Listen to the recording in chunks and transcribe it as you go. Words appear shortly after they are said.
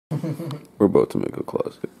We're about to make a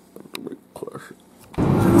classic.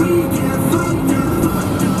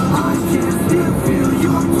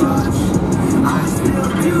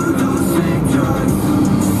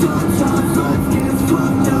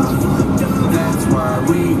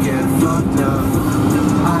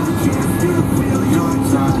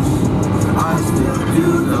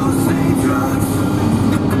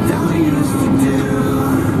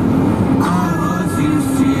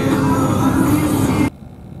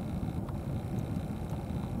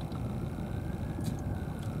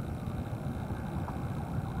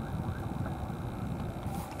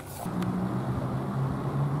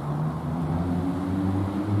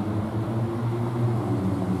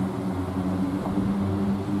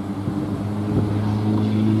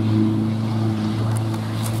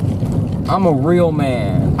 I'm a real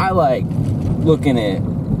man. I like looking at,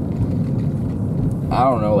 I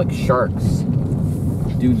don't know, like sharks.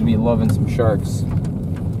 Dudes be loving some sharks,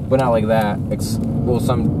 but not like that. Well,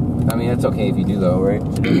 I mean, that's okay if you do though, right?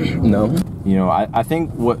 No. You know, I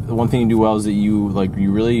think one thing you do well is that you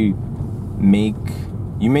really make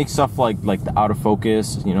stuff like the out of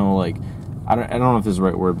focus. You know, like I don't know if this is the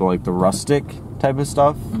right word, but like the rustic type of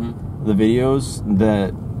stuff. Mm-hmm. The videos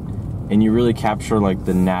that. And you really capture like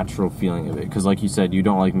the natural feeling of it, because like you said, you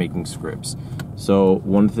don't like making scripts. So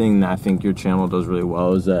one thing that I think your channel does really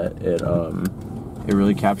well is that it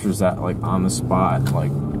really captures that like on the spot,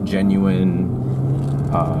 like genuine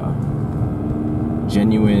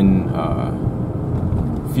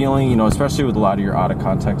feeling. You know, especially with a lot of your out of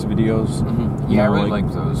context videos. Mm-hmm. Yeah, I really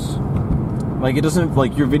like those. Like it doesn't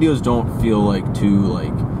like your videos don't feel like too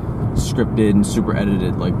like scripted and super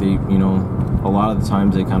edited. Like they, you know. A lot of the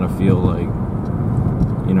times they kind of feel like,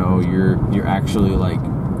 you know, you're actually like,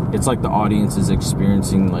 it's like the audience is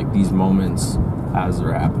experiencing like these moments as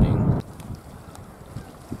they're happening.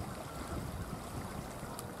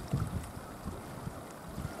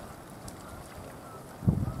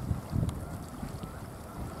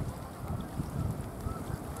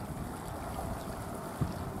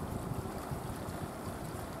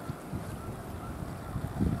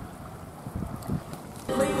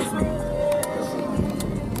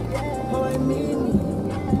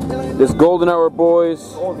 This golden hour, boys.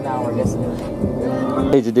 Golden hour, yes.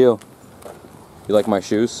 Here's your deal. You like my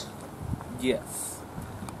shoes? Yes.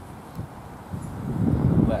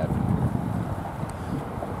 Lavender.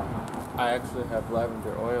 I actually have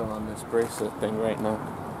lavender oil on this bracelet thing right now.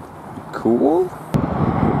 Cool.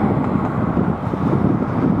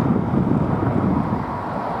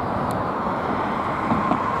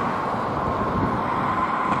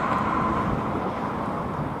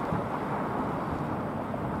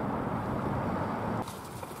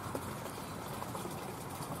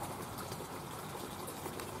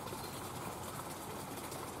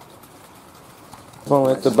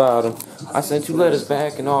 At the bottom. I sent 2 letters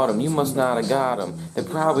back in autumn. You must not have got them. There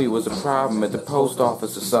probably was a problem at the post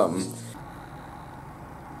office or something.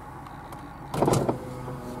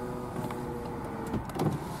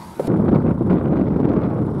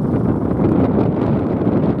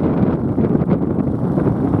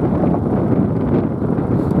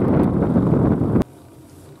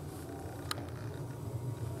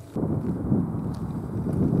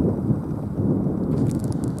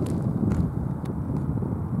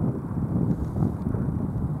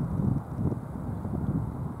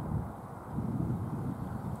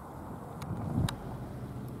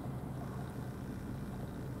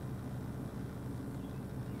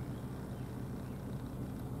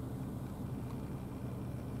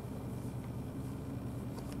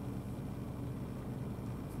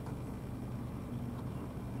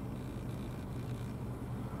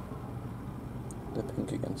 The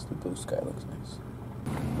pink against the blue sky looks nice.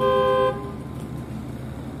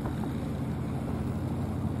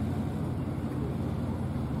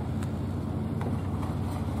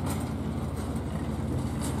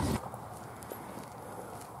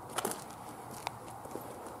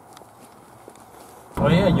 Oh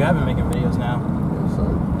yeah, you have been making videos now. Yeah, so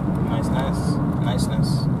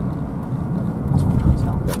Niceness.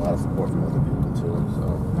 got a lot of support from other people too,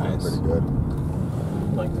 so Nice. pretty good.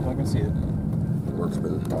 Like I can see it. Work's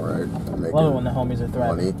been alright. Love it when the homies are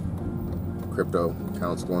thriving. Money. Crypto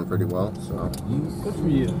account's going pretty well, so. Good for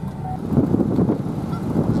you.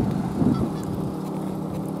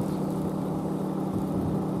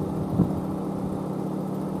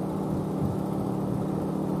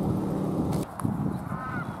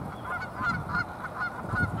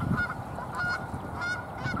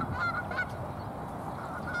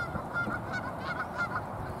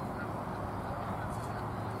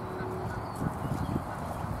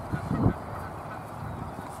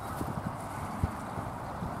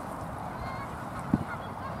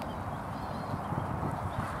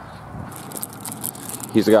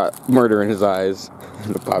 He's got murder in his eyes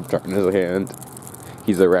and a Pop-Tart in his hand.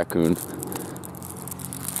 He's a raccoon.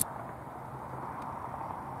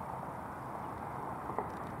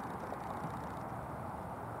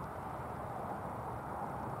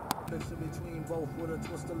 Between both with a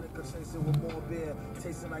twist of liquor, chasing with more beer,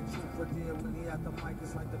 tasting like truth for dear. When he at the mic,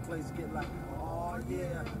 it's like the place get like, oh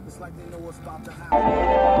yeah, it's like they know what's about to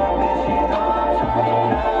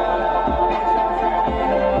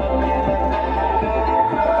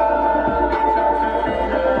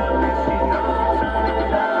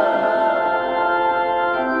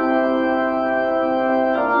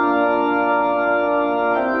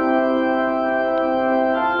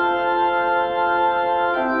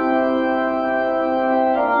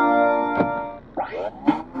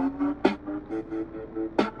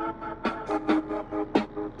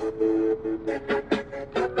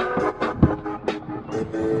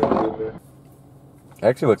It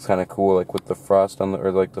actually looks kind of cool, like with the frost on the,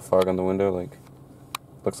 or like the fog on the window, like,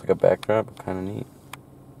 looks like a backdrop, kind of neat.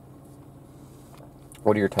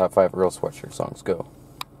 What are your top 5 Earl Sweatshirt songs? Go.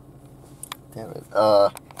 Damn it.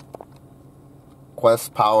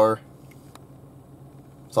 Quest, Power,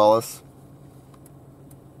 Solace,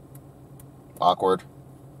 Awkward,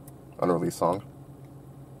 unreleased song.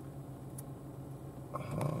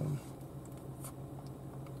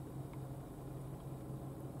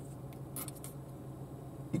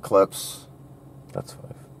 Eclipse. That's 5.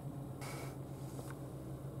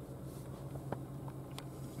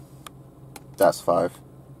 That's 5.